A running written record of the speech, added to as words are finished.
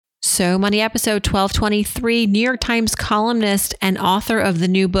So Money episode 1223, New York Times columnist and author of the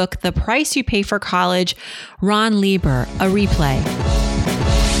new book, The Price You Pay for College, Ron Lieber, a replay.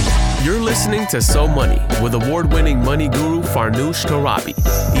 You're listening to So Money with award-winning money guru Farnoosh Torabi.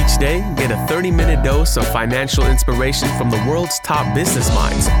 Each day, get a 30-minute dose of financial inspiration from the world's top business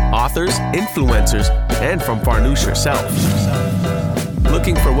minds, authors, influencers, and from Farnoosh herself.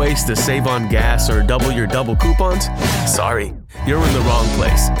 Looking for ways to save on gas or double your double coupons? Sorry, you're in the wrong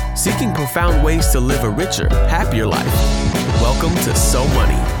place. Seeking profound ways to live a richer, happier life. Welcome to So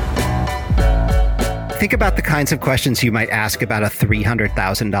Money. Think about the kinds of questions you might ask about a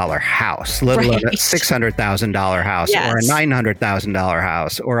 $300,000 house, let alone a $600,000 house, Yes. or a $900,000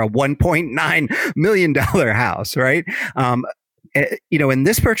 house, or a $1.9 million house, right? And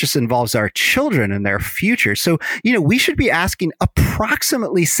this purchase involves our children and their future. So, we should be asking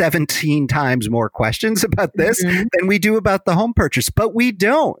approximately 17 times more questions about this than we do about the home purchase, but we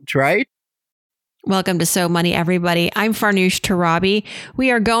don't, right? Welcome to So Money, everybody. I'm Farnoosh Torabi. We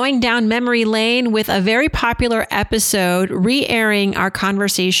are going down memory lane with a very popular episode, re-airing our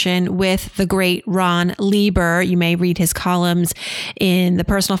conversation with the great Ron Lieber. You may read his columns in the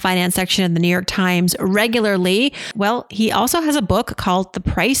personal finance section of the New York Times regularly. Well, he also has a book called The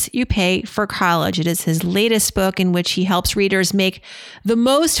Price You Pay for College. It is his latest book in which he helps readers make the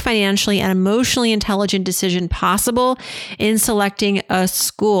most financially and emotionally intelligent decision possible in selecting a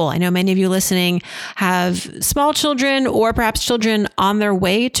school. I know many of you listening have small children or perhaps children on their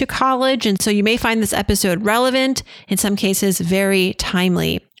way to college. And so you may find this episode relevant, in some cases, very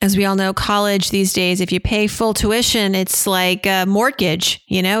timely. As we all know, college these days, if you pay full tuition, it's like a mortgage.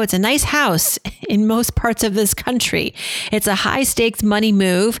 It's a nice house in most parts of this country. It's a high stakes money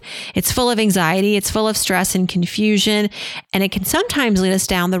move. It's full of anxiety. It's full of stress and confusion. And it can sometimes lead us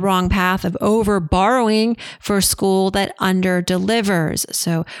down the wrong path of over borrowing for a school that under delivers.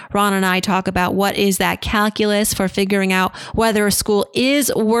 So Ron and I talk about what is that calculus for figuring out whether a school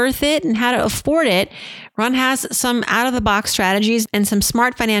is worth it and how to afford it. Ron has some out-of-the-box strategies and some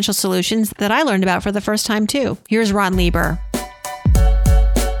smart financial solutions that I learned about for the first time, too. Here's Ron Lieber.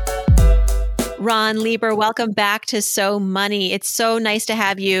 Ron Lieber, welcome back to So Money. It's so nice to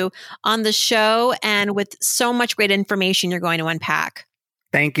have you on the show and with so much great information you're going to unpack.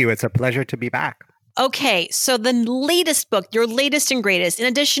 Thank you. It's a pleasure to be back. Okay, so the latest book, your latest and greatest, in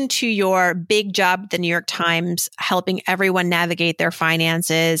addition to your big job at the New York Times, helping everyone navigate their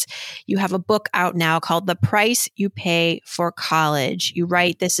finances, you have a book out now called The Price You Pay for College. You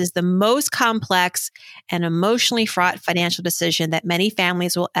write, this is the most complex and emotionally fraught financial decision that many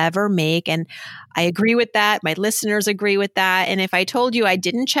families will ever make. And I agree with that. My listeners agree with that. And if I told you I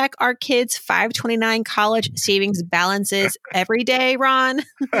didn't check our kids' 529 college savings balances every day, Ron,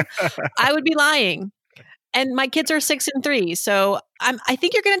 I would be lying. And my kids are 6 and 3. So I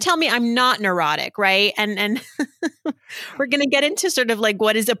think you're going to tell me I'm not neurotic, right? And we're going to get into sort of like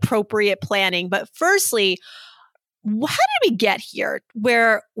what is appropriate planning. But firstly, how did we get here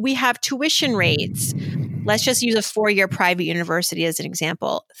where we have tuition rates? Let's just use a 4-year private university as an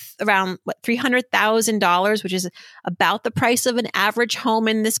example, around $300,000, which is about the price of an average home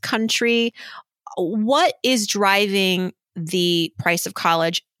in this country. What is driving the price of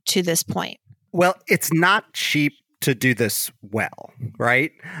college to this point? Well, it's not cheap to do this well,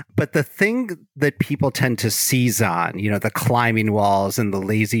 right? But the thing that people tend to seize on, the climbing walls and the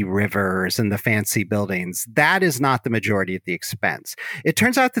lazy rivers and the fancy buildings, that is not the majority of the expense. It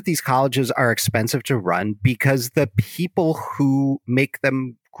turns out that these colleges are expensive to run because the people who make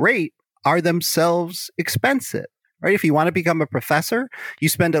them great are themselves expensive. Right? If you want to become a professor, you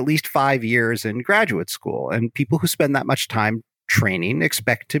spend at least 5 years in graduate school, and people who spend that much time training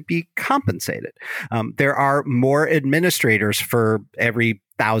expect to be compensated. There are more administrators for every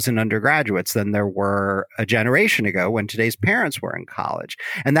 1,000 undergraduates than there were a generation ago when today's parents were in college.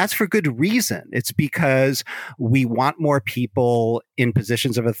 And that's for good reason. It's because we want more people in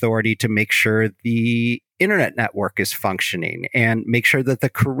positions of authority to make sure the internet network is functioning and make sure that the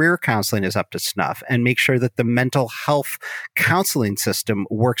career counseling is up to snuff and make sure that the mental health counseling system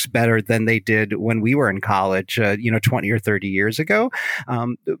works better than they did when we were in college, 20 or 30 years ago.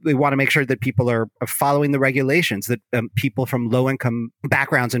 We want to make sure that people are following the regulations, that people from low income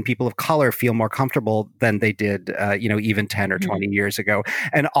backgrounds and people of color feel more comfortable than they did, even 10 or 20 years ago.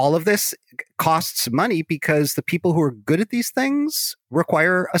 And all of this costs money because the people who are good at these things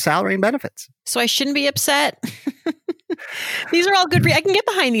require a salary and benefits. So I shouldn't be upset. These are all good. I can get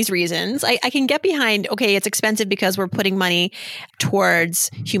behind these reasons. I can get behind, okay, it's expensive because we're putting money towards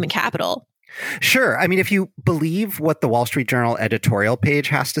human capital. Sure. I mean, if you believe what the Wall Street Journal editorial page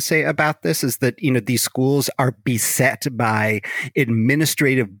has to say about this, is that, these schools are beset by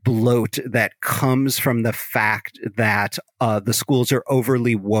administrative bloat that comes from the fact that the schools are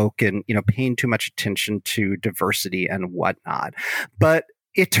overly woke and, paying too much attention to diversity and whatnot. But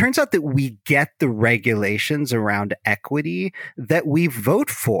it turns out that we get the regulations around equity that we vote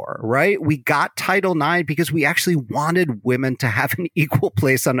for, right? We got Title IX because we actually wanted women to have an equal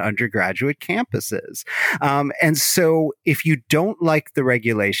place on undergraduate campuses. And so if you don't like the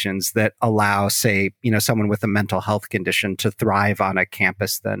regulations that allow, say, someone with a mental health condition to thrive on a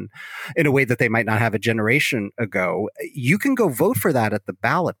campus then in a way that they might not have a generation ago, you can go vote for that at the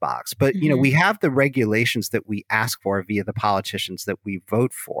ballot box. But, we have the regulations that we ask for via the politicians that we vote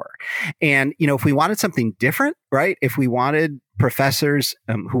for. And, if we wanted something different, right? If we wanted professors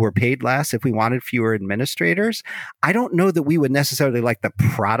who were paid less, if we wanted fewer administrators, I don't know that we would necessarily like the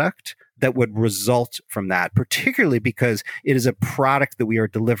product that would result from that, particularly because it is a product that we are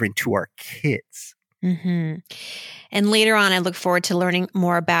delivering to our kids. Mm-hmm. And later on, I look forward to learning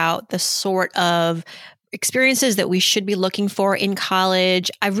more about the sort of experiences that we should be looking for in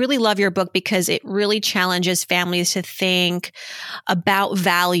college. I really love your book because it really challenges families to think about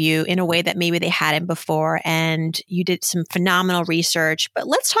value in a way that maybe they hadn't before. And you did some phenomenal research. But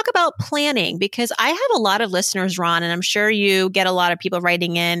let's talk about planning, because I have a lot of listeners, Ron, and I'm sure you get a lot of people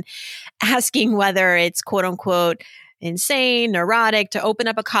writing in asking whether it's quote unquote insane, neurotic to open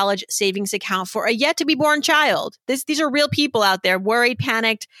up a college savings account for a yet to be born child. These are real people out there, worried,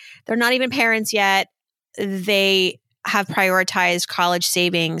 panicked. They're not even parents yet. They have prioritized college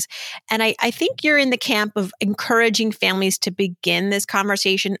savings. And I think you're in the camp of encouraging families to begin this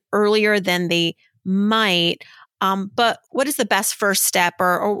conversation earlier than they might. But what is the best first step,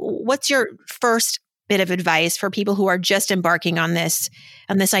 or what's your first bit of advice for people who are just embarking on this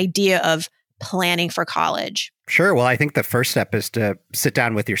idea of planning for college? Sure. Well, I think the first step is to sit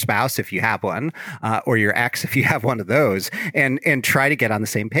down with your spouse, if you have one, or your ex, if you have one of those, and try to get on the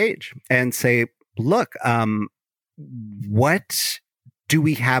same page and say, look, what do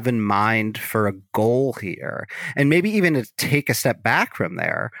we have in mind for a goal here? And maybe even to take a step back from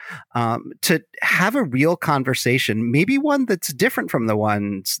there, to have a real conversation, maybe one that's different from the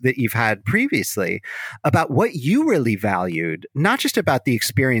ones that you've had previously, about what you really valued, not just about the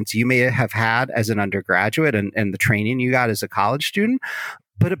experience you may have had as an undergraduate and the training you got as a college student,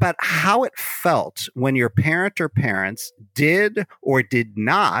 but about how it felt when your parent or parents did or did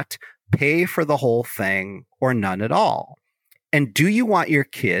not pay for the whole thing or none at all. And do you want your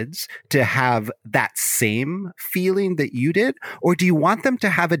kids to have that same feeling that you did, or do you want them to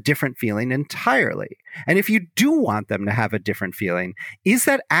have a different feeling entirely? And if you do want them to have a different feeling, is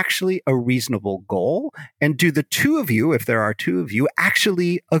that actually a reasonable goal? And do the two of you, if there are two of you,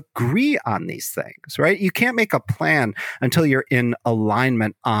 actually agree on these things, right? You can't make a plan until you're in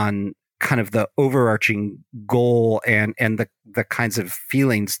alignment on kind of the overarching goal and the kinds of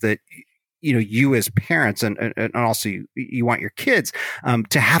feelings that you as parents and also you want your kids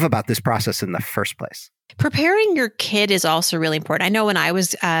to have about this process in the first place. Preparing your kid is also really important. I know when I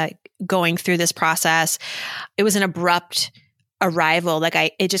was going through this process, it was an abrupt arrival.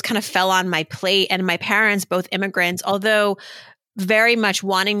 It just kind of fell on my plate, and my parents, both immigrants, although very much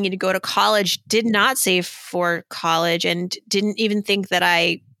wanting me to go to college, did not save for college and didn't even think that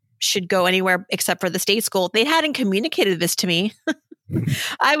I should go anywhere except for the state school. They hadn't communicated this to me.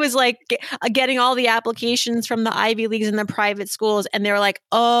 I was like getting all the applications from the Ivy Leagues and the private schools, and they were like,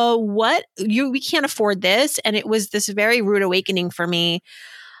 "Oh, what? We can't afford this." And it was this very rude awakening for me.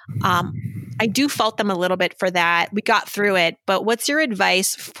 I do fault them a little bit for that. We got through it, but what's your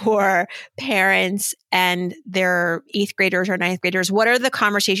advice for parents and their 8th graders or 9th graders? What are the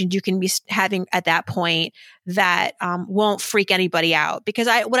conversations you can be having at that point that won't freak anybody out? Because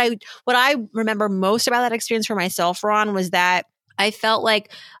what I remember most about that experience for myself, Ron, was that I felt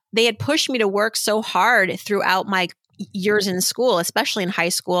like they had pushed me to work so hard throughout my years in school, especially in high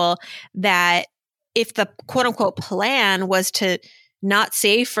school, that if the quote unquote plan was to not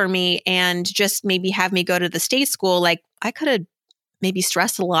save for me and just maybe have me go to the state school, like I could have maybe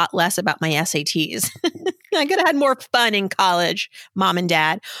stressed a lot less about my SATs. I could have had more fun in college, mom and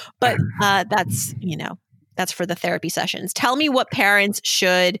dad. But that's for the therapy sessions. Tell me what parents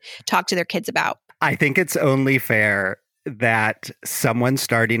should talk to their kids about. I think it's only fair that someone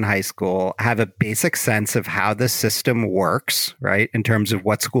starting high school have a basic sense of how the system works, right? In terms of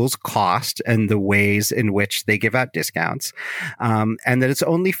what schools cost and the ways in which they give out discounts. And that it's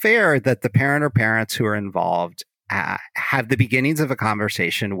only fair that the parent or parents who are involved have the beginnings of a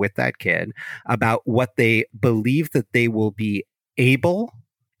conversation with that kid about what they believe that they will be able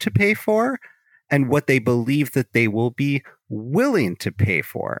to pay for and what they believe that they will be willing to pay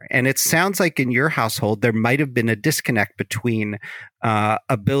for. And it sounds like in your household, there might have been a disconnect between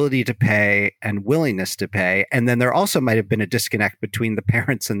ability to pay and willingness to pay. And then there also might have been a disconnect between the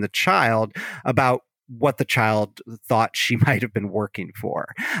parents and the child about what the child thought she might have been working for.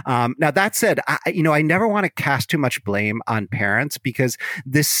 Now, that said, I never want to cast too much blame on parents because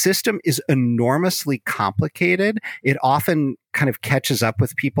this system is enormously complicated. It often kind of catches up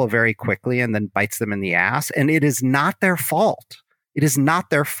with people very quickly and then bites them in the ass. And it is not their fault. It is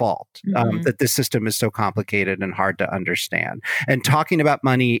not their fault that this system is so complicated and hard to understand. And talking about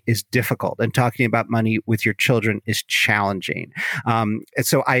money is difficult, and talking about money with your children is challenging. And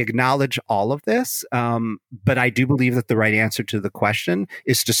so I acknowledge all of this, but I do believe that the right answer to the question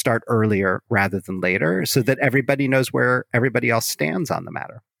is to start earlier rather than later so that everybody knows where everybody else stands on the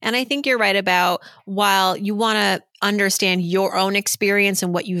matter. And I think you're right about while you want to understand your own experience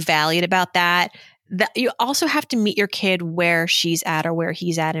and what you valued about that you also have to meet your kid where she's at or where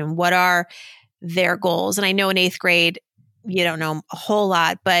he's at and what are their goals. And I know in 8th grade, you don't know a whole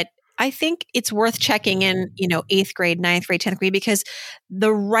lot, but I think it's worth checking in, 8th grade, 9th grade, 10th grade, because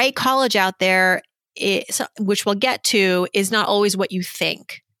the right college out there, which we'll get to, is not always what you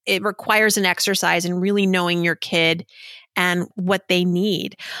think. It requires an exercise in really knowing your kid and what they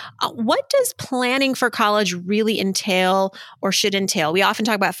need. What does planning for college really entail or should entail? We often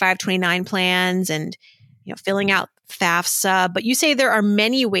talk about 529 plans and filling out FAFSA, but you say there are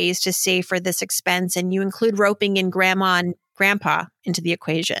many ways to save for this expense, and you include roping in grandma and grandpa into the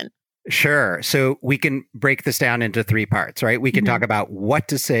equation. Sure. So we can break this down into 3 parts, right? We can talk about what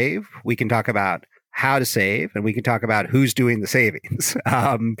to save. We can talk about how to save, and we can talk about who's doing the savings.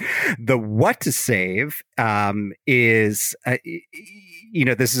 The what to save is,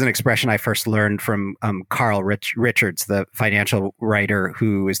 this is an expression I first learned from Carl Richards, the financial writer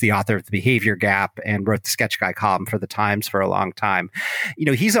who is the author of The Behavior Gap and wrote the Sketch Guy column for the Times for a long time.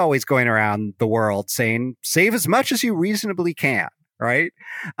 He's always going around the world saying, save as much as you reasonably can. Right.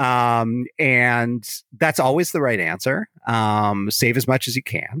 And that's always the right answer. Save as much as you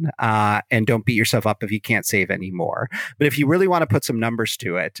can, and don't beat yourself up if you can't save anymore. But if you really want to put some numbers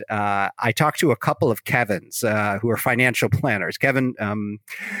to it, I talked to a couple of Kevins who are financial planners, Kevin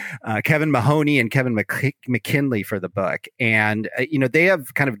Mahoney and Kevin McKinley for the book. And, they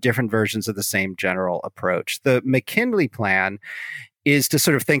have kind of different versions of the same general approach. The McKinley plan is to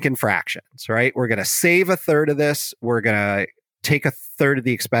sort of think in fractions, right? We're going to save a third of this. We're going to take a third of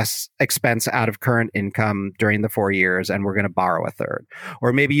the expense out of current income during the 4 years, and we're going to borrow a third.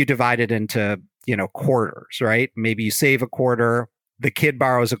 Or maybe you divide it into, quarters, right? Maybe you save a quarter, the kid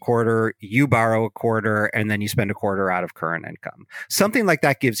borrows a quarter, you borrow a quarter, and then you spend a quarter out of current income. Something like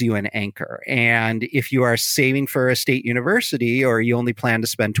that gives you an anchor. And if you are saving for a state university, or you only plan to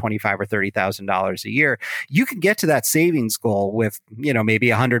spend $25,000 or $30,000 a year, you can get to that savings goal with, maybe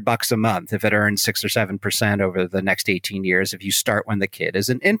 $100 a month if it earns 6 or 7% over the next 18 years. If you start when the kid is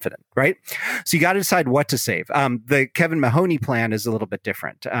an infant, right? So you got to decide what to save. The Kevin Mahoney plan is a little bit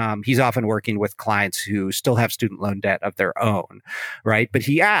different. He's often working with clients who still have student loan debt of their own. Right. But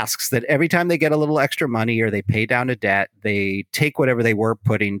he asks that every time they get a little extra money or they pay down a debt, they take whatever they were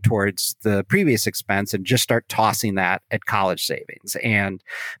putting towards the previous expense and just start tossing that at college savings. And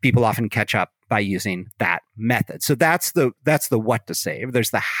people often catch up by using that method. So that's the what to save.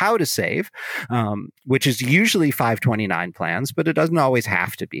 There's the how to save, which is usually 529 plans, but it doesn't always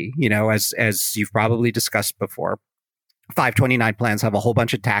have to be. As you've probably discussed before, 529 plans have a whole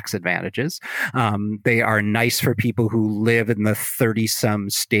bunch of tax advantages. They are nice for people who live in the 30-some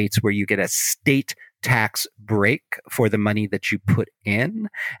states where you get a state tax break for the money that you put in.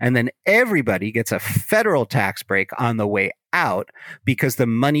 And then everybody gets a federal tax break on the way out because the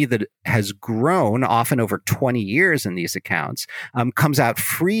money that has grown, often over 20 years in these accounts, comes out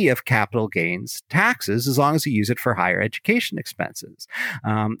free of capital gains taxes as long as you use it for higher education expenses.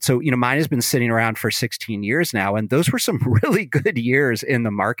 So mine has been sitting around for 16 years now, and those were some really good years in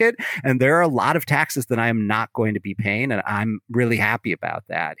the market. And there are a lot of taxes that I am not going to be paying, and I'm really happy about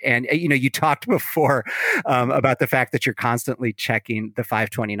that. And, you talked before about the fact that you're constantly checking the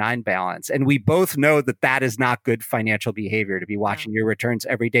 529 balance. And we both know that that is not good financial behavior to be watching your returns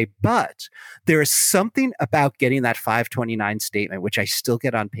every day. But there is something about getting that 529 statement, which I still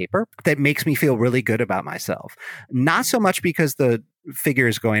get on paper, that makes me feel really good about myself. Not so much because the figure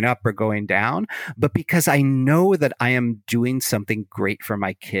is going up or going down, but because I know that I am doing something great for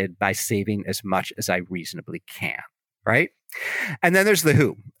my kid by saving as much as I reasonably can. Right? And then there's the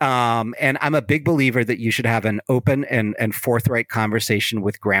who. And I'm a big believer that you should have an open and forthright conversation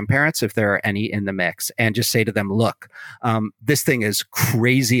with grandparents, if there are any in the mix, and just say to them, look, this thing is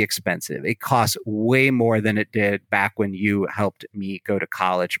crazy expensive. It costs way more than it did back when you helped me go to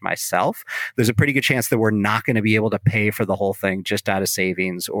college myself. There's a pretty good chance that we're not going to be able to pay for the whole thing just out of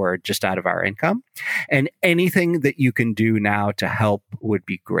savings or just out of our income. And anything that you can do now to help would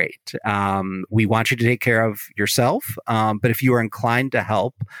be great. We want you to take care of yourself. But if you are inclined to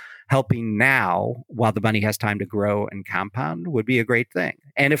helping now while the money has time to grow and compound would be a great thing.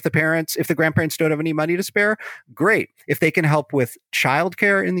 And if the grandparents don't have any money to spare, great. If they can help with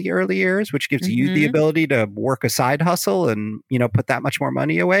childcare in the early years, which gives you the ability to work a side hustle and, put that much more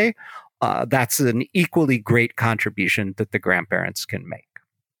money away, that's an equally great contribution that the grandparents can make.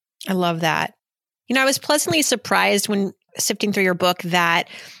 I love that. I was pleasantly surprised when sifting through your book that,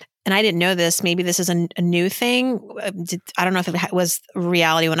 and I didn't know this, maybe this is a new thing. I don't know if it was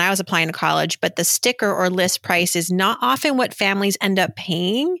reality when I was applying to college, but the sticker or list price is not often what families end up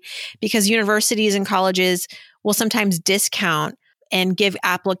paying, because universities and colleges will sometimes discount and give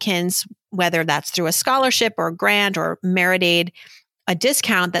applicants, whether that's through a scholarship or a grant or merit aid, a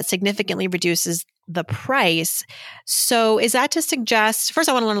discount that significantly reduces the price. So is that to suggest, first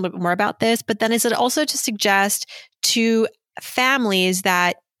I want to learn a little bit more about this, but then is it also to suggest to families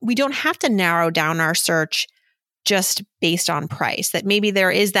that we don't have to narrow down our search just based on price, that maybe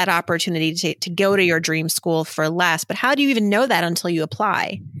there is that opportunity to go to your dream school for less, but how do you even know that until you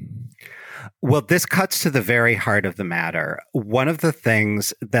apply? Well, this cuts to the very heart of the matter. One of the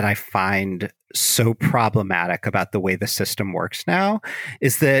things that I find so problematic about the way the system works now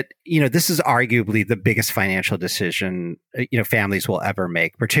is that, this is arguably the biggest financial decision, families will ever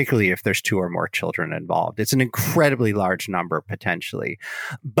make, particularly if there's two or more children involved. It's an incredibly large number potentially,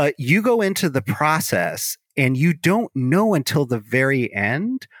 but you go into the process and you don't know until the very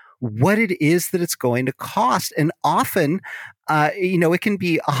end what it is that it's going to cost. And often, it can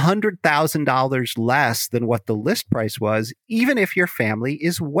be $100,000 less than what the list price was, even if your family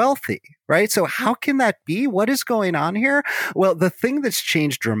is wealthy, right? So how can that be? What is going on here? Well, the thing that's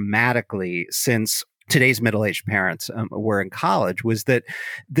changed dramatically since today's middle-aged parents were in college was that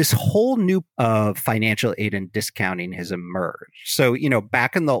this whole new financial aid and discounting has emerged. So,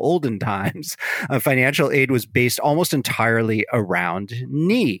 back in the olden times, financial aid was based almost entirely around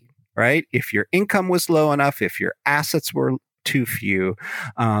need, right? If your income was low enough, if your assets were too few,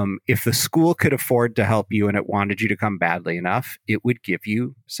 if the school could afford to help you and it wanted you to come badly enough, it would give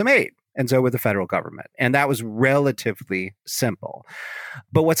you some aid. And so would the federal government. And that was relatively simple.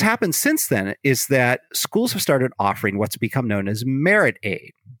 But what's happened since then is that schools have started offering what's become known as merit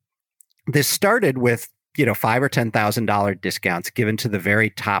aid. This started with $5,000 or $10,000 discounts given to the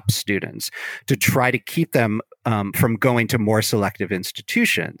very top students to try to keep them from going to more selective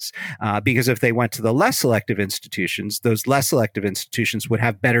institutions. Because if they went to the less selective institutions, those less selective institutions would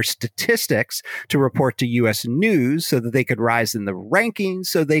have better statistics to report to U.S. News so that they could rise in the rankings,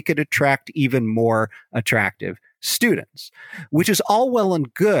 so they could attract even more attractive students, which is all well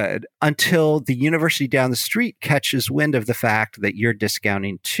and good until the university down the street catches wind of the fact that you're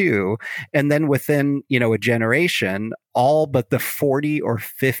discounting too. And then within, a generation, all but the 40 or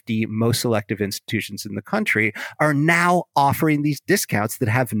 50 most selective institutions in the country are now offering these discounts that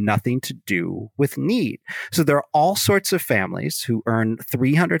have nothing to do with need. So there are all sorts of families who earn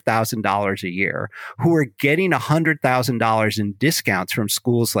 $300,000 a year who are getting $100,000 in discounts from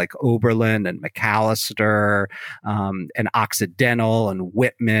schools like Oberlin and Macalester, and Occidental and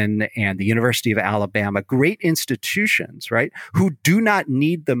Whitman and the University of Alabama, great institutions, right, who do not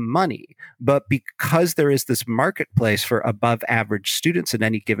need the money. But because there is this marketplace for above average students in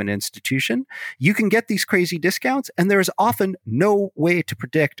any given institution, you can get these crazy discounts, and there is often no way to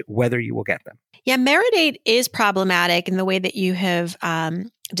predict whether you will get them. Yeah, merit aid is problematic in the way that you have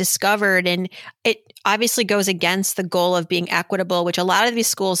discovered, and it obviously goes against the goal of being equitable, which a lot of these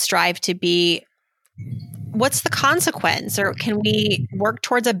schools strive to be. What's the consequence, or can we work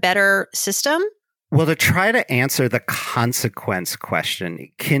towards a better system? Well, to try to answer the consequence question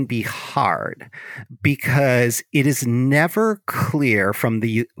can be hard because it is never clear from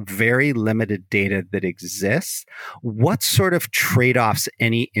the very limited data that exists what sort of trade-offs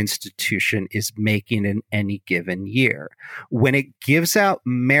any institution is making in any given year. When it gives out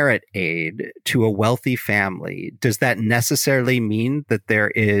merit aid to a wealthy family, does that necessarily mean that there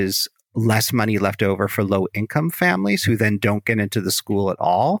is less money left over for low income families who then don't get into the school at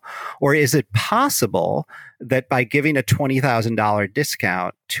all? Or is it possible that by giving a $20,000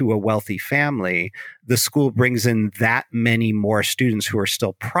 discount to a wealthy family, the school brings in that many more students who are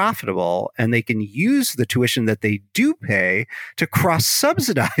still profitable, and they can use the tuition that they do pay to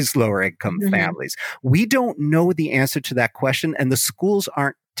cross-subsidize lower income families? We don't know the answer to that question, and the schools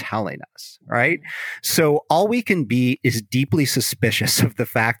aren't telling us, right? So all we can be is deeply suspicious of the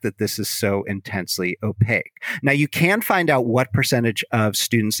fact that this is so intensely opaque. Now, you can find out what percentage of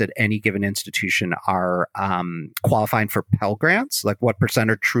students at any given institution are qualifying for Pell Grants, like what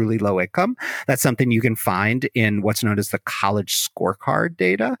percent are truly low income. That's something you can find in what's known as the college scorecard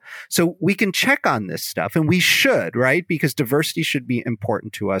data. So we can check on this stuff, and we should, right? Because diversity should be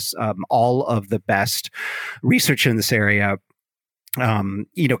important to us. All of the best research in this area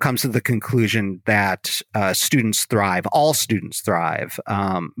comes to the conclusion that all students thrive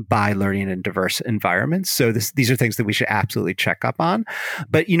by learning in diverse environments. So these are things that we should absolutely check up on.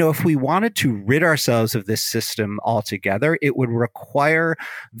 But, if we wanted to rid ourselves of this system altogether, it would require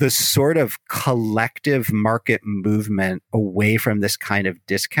the sort of collective market movement away from this kind of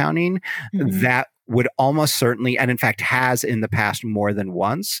discounting that would almost certainly, and in fact has in the past more than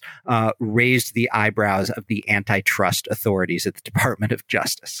once, raised the eyebrows of the antitrust authorities at the Department of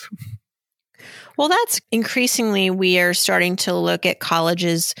Justice. Well, that's increasingly, we are starting to look at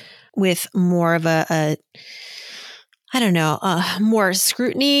colleges with more of more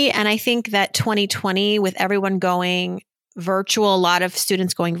scrutiny. And I think that 2020, with everyone going virtual, a lot of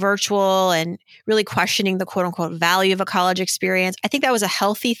students going virtual and really questioning the quote unquote value of a college experience, I think that was a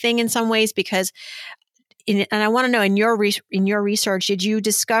healthy thing in some ways, because and I want to know, in your research, did you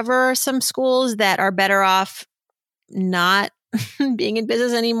discover some schools that are better off not being in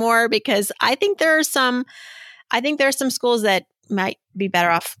business anymore? Because I think there are some schools that might be better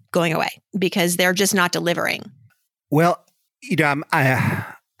off going away because they're just not delivering. Well,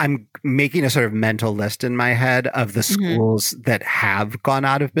 I'm making a sort of mental list in my head of the schools that have gone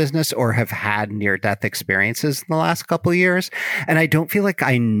out of business or have had near-death experiences in the last couple of years. And I don't feel like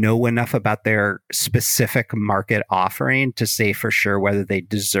I know enough about their specific market offering to say for sure whether they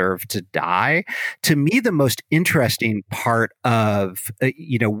deserve to die. To me, the most interesting part of,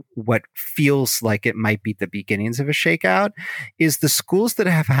 what feels like it might be the beginnings of a shakeout is the schools that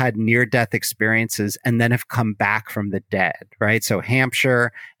have had near-death experiences and then have come back from the dead, right? So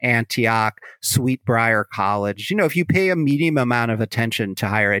Hampshire, Antioch, Sweetbriar College. If you pay a medium amount of attention to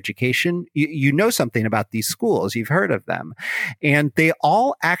higher education, you know something about these schools. You've heard of them. And they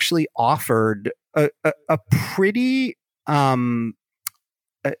all actually offered a pretty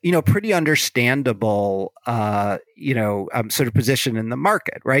pretty understandable, sort of position in the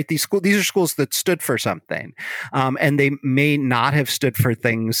market, right? These are schools that stood for something, and they may not have stood for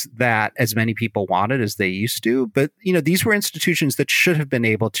things that as many people wanted as they used to. But these were institutions that should have been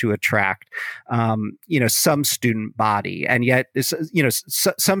able to attract, some student body, and yet,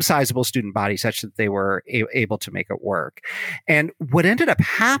 some sizable student body, such that they were able to make it work. And what ended up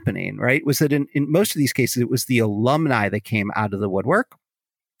happening, right, was that in most of these cases, it was the alumni that came out of the woodwork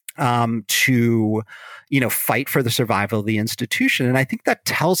to fight for the survival of the institution. And I think that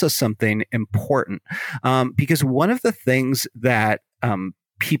tells us something important, because one of the things that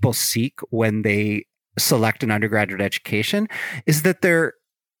people seek when they select an undergraduate education is that they're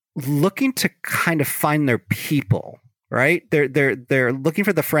looking to kind of find their people. Right? They're looking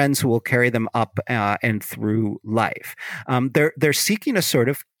for the friends who will carry them up and through life. They're seeking a sort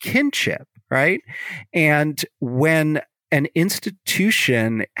of kinship, right? And when an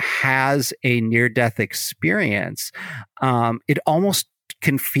institution has a near-death experience, it almost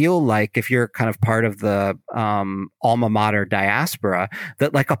can feel like, if you're kind of part of the alma mater diaspora,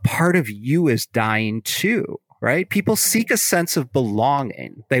 that like a part of you is dying too. Right? People seek a sense of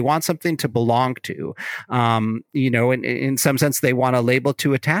belonging. They want something to belong to. In some sense, they want a label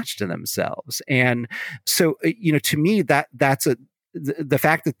to attach to themselves. And so, to me, that's the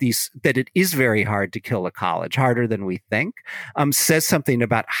fact that it is very hard to kill a college, harder than we think, says something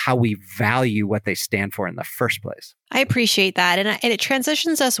about how we value what they stand for in the first place. I appreciate that. And it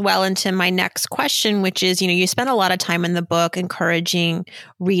transitions us well into my next question, which is, you spend a lot of time in the book encouraging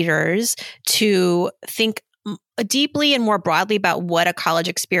readers to think deeply and more broadly about what a college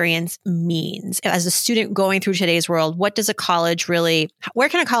experience means. As a student going through today's world, where can a college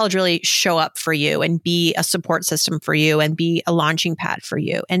really show up for you and be a support system for you and be a launching pad for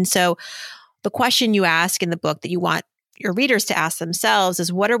you? And so the question you ask in the book that you want your readers to ask themselves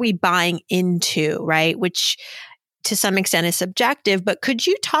is, what are we buying into, right? Which to some extent is subjective, but could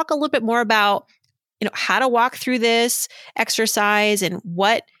you talk a little bit more about, how to walk through this exercise and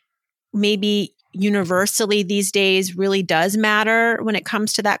what maybe universally these days really does matter when it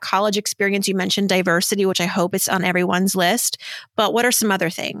comes to that college experience? You mentioned diversity, which I hope is on everyone's list, but what are some other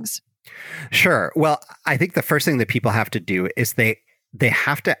things? Sure. Well, I think the first thing that people have to do is they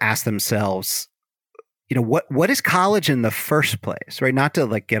have to ask themselves, what is college in the first place, right? Not to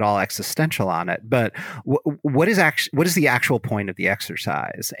like get all existential on it, but what is the actual point of the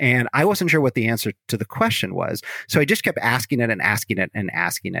exercise? And I wasn't sure what the answer to the question was. So I just kept asking it and asking it and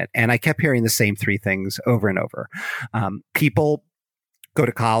asking it. And I kept hearing the same three things over and over. People go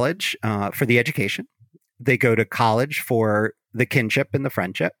to college for the education. They go to college for the kinship and the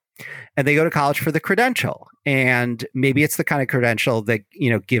friendship. And they go to college for the credential. And maybe it's the kind of credential that,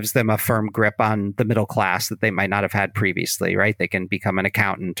 gives them a firm grip on the middle class that they might not have had previously, right? They can become an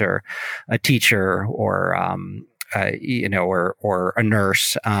accountant or a teacher or or a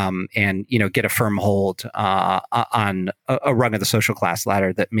nurse, and get a firm hold on a rung of the social class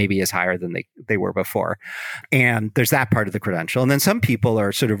ladder that maybe is higher than they were before. And there's that part of the credential. And then some people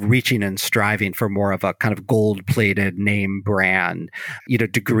are sort of reaching and striving for more of a kind of gold-plated name brand,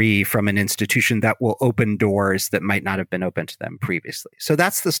 degree from an institution that will open doors that might not have been open to them previously. So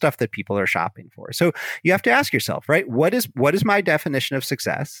that's the stuff that people are shopping for. So you have to ask yourself, right? What is my definition of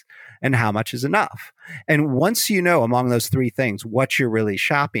success, and how much is enough? And once you know among those three things what you're really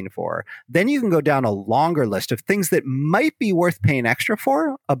shopping for, then you can go down a longer list of things that might be worth paying extra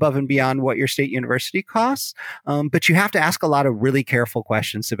for above and beyond what your state university costs. But you have to ask a lot of really careful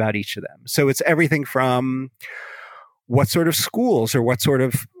questions about each of them. So it's everything from what sort of schools or what sort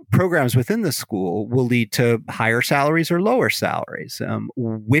of programs within the school will lead to higher salaries or lower salaries.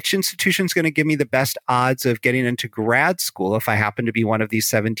 Which institution is going to give me the best odds of getting into grad school if I happen to be one of these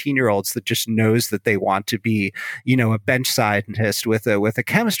 17-year-olds that just knows that they want to be, a bench scientist with a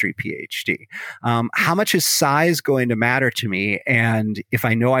chemistry PhD? How much is size going to matter to me? And if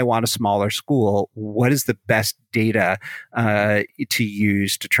I know I want a smaller school, what is the best data to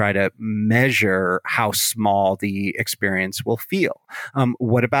use to try to measure how small the experience will feel?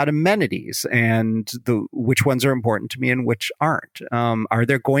 What about amenities and which ones are important to me and which aren't? Are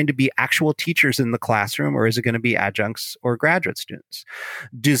there going to be actual teachers in the classroom, or is it going to be adjuncts or graduate students?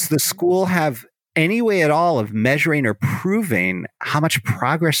 Does the school have any way at all of measuring or proving how much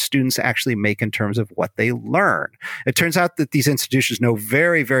progress students actually make in terms of what they learn? It turns out that these institutions know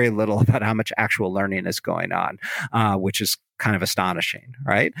very, very little about how much actual learning is going on, which is kind of astonishing,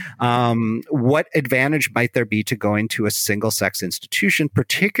 right? What advantage might there be to going to a single-sex institution,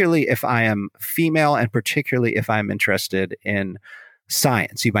 particularly if I am female and particularly if I'm interested in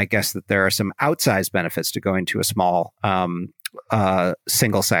science? You might guess that there are some outsized benefits to going to a small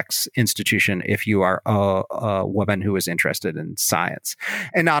single-sex institution if you are a woman who is interested in science,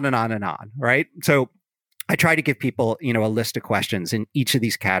 and on and on and on, right? So I try to give people, a list of questions in each of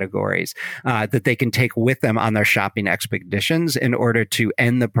these categories that they can take with them on their shopping expeditions in order to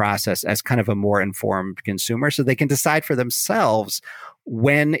end the process as kind of a more informed consumer, so they can decide for themselves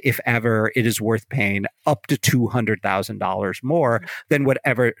when, if ever, it is worth paying up to $200,000 more than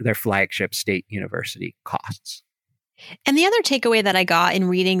whatever their flagship state university costs. And the other takeaway that I got in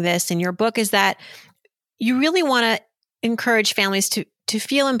reading this in your book is that you really want to encourage families to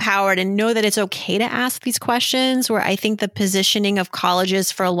feel empowered and know that it's okay to ask these questions, where I think the positioning of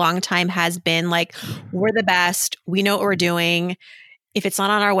colleges for a long time has been like, we're the best, we know what we're doing. If it's not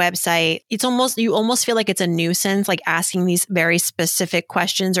on our website, you almost feel like it's a nuisance, like asking these very specific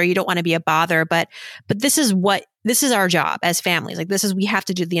questions, or you don't want to be a bother. But this is our job as families. Like we have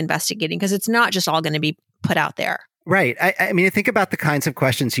to do the investigating, because it's not just all going to be put out there. Right. I mean, think about the kinds of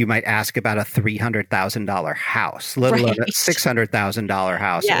questions you might ask about a $300,000 house, let alone a $600,000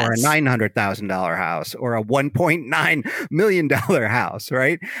 house, yes, or a $900,000 house, or a $1.9 million house,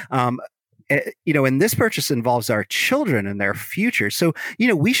 right? And this purchase involves our children and their future. So,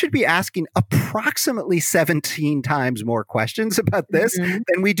 we should be asking approximately 17 times more questions about this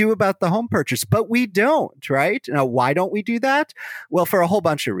than we do about the home purchase, but we don't, right? Now, why don't we do that? Well, for a whole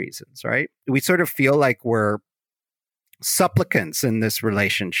bunch of reasons, right? We sort of feel like we're supplicants in this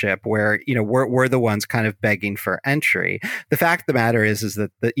relationship where, we're the ones kind of begging for entry. The fact of the matter is that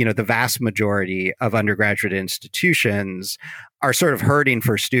the vast majority of undergraduate institutions are sort of hurting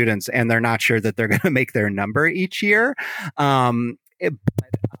for students, and they're not sure that they're going to make their number each year. But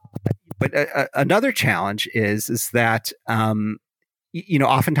another challenge is that,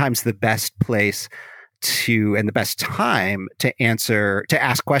 oftentimes the best place and the best time to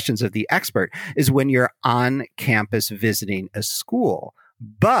ask questions of the expert is when you're on campus visiting a school.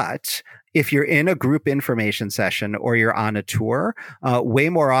 But if you're in a group information session or you're on a tour, way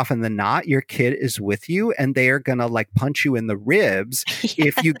more often than not, your kid is with you and they are going to like punch you in the ribs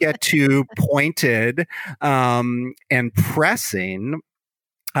if you get too pointed and pressing.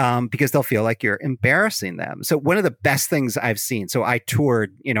 Because they'll feel like you're embarrassing them. So one of the best things I've seen, so I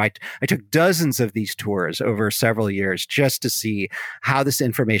toured, I took dozens of these tours over several years just to see how this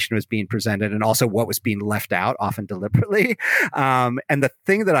information was being presented and also what was being left out, often deliberately. And the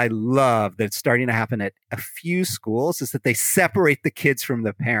thing that I love that's starting to happen at a few schools is that they separate the kids from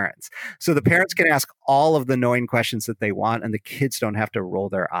the parents. So the parents can ask all of the annoying questions that they want and the kids don't have to roll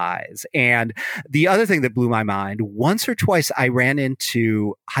their eyes. And the other thing that blew my mind, once or twice I ran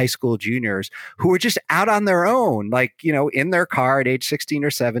into high school juniors who were just out on their own, like, in their car at age 16 or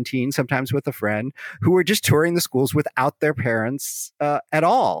 17, sometimes with a friend, who were just touring the schools without their parents at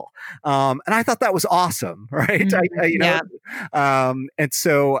all. And I thought that was awesome, right? Mm-hmm. And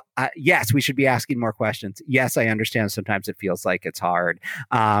so, yes, we should be asking more questions. Yes, I understand sometimes it feels like it's hard.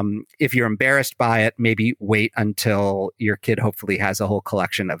 If you're embarrassed by it, maybe wait until your kid hopefully has a whole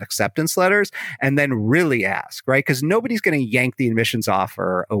collection of acceptance letters and then really ask, right? Because nobody's going to yank the admissions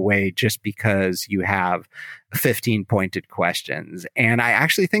offer away just because you have 15 pointed questions. And I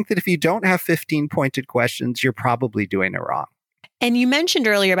actually think that if you don't have 15 pointed questions, you're probably doing it wrong. And you mentioned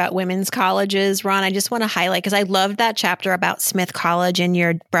earlier about women's colleges, Ron. I just want to highlight, because I loved that chapter about Smith College in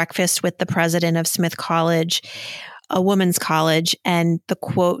your breakfast with the president of Smith College, a woman's college, and the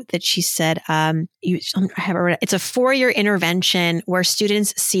quote that she said, it's a 4-year intervention where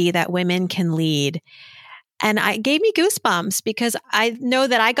students see that women can lead. And it gave me goosebumps because I know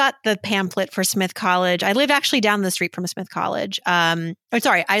that I got the pamphlet for Smith College. I lived actually down the street from Smith College. I lived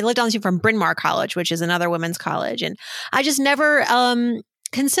down the street from Bryn Mawr College, which is another women's college. And I just never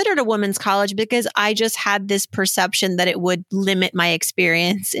considered a women's college because I just had this perception that it would limit my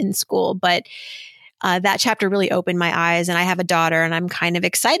experience in school. But that chapter really opened my eyes, and I have a daughter, and I'm kind of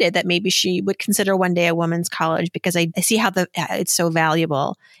excited that maybe she would consider one day a women's college because I see how it's so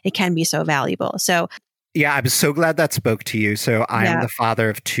valuable. It can be so valuable. So yeah, I'm so glad that spoke to you. So I'm the father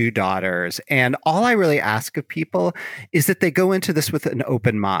of 2 daughters. And all I really ask of people is that they go into this with an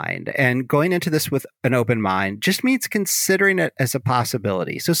open mind. And going into this with an open mind just means considering it as a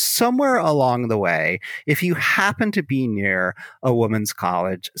possibility. So somewhere along the way, if you happen to be near a women's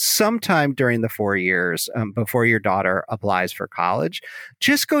college, sometime during the 4 years before your daughter applies for college,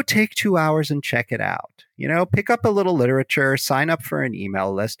 just go take 2 hours and check it out. Pick up a little literature, sign up for an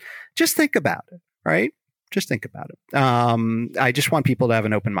email list. Just think about it, right? Just think about it. I just want people to have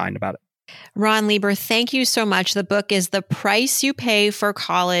an open mind about it. Ron Lieber, thank you so much. The book is The Price You Pay for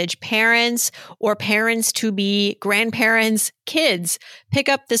College. Parents or parents to be, grandparents, kids, pick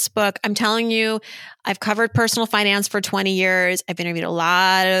up this book. I'm telling you, I've covered personal finance for 20 years. I've interviewed a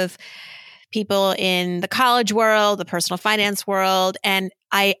lot of people in the college world, the personal finance world, and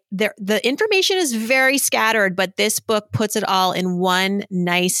the information is very scattered, but this book puts it all in one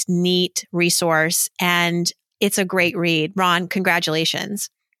nice, neat resource, and it's a great read. Ron, congratulations.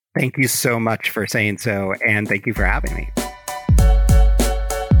 Thank you so much for saying so, and thank you for having me.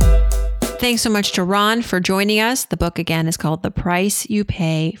 Thanks so much to Ron for joining us. The book, again, is called The Price You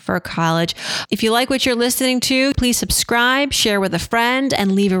Pay for College. If you like what you're listening to, please subscribe, share with a friend,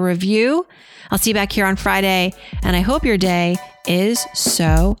 and leave a review. I'll see you back here on Friday, and I hope your day is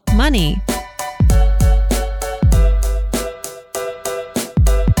so money.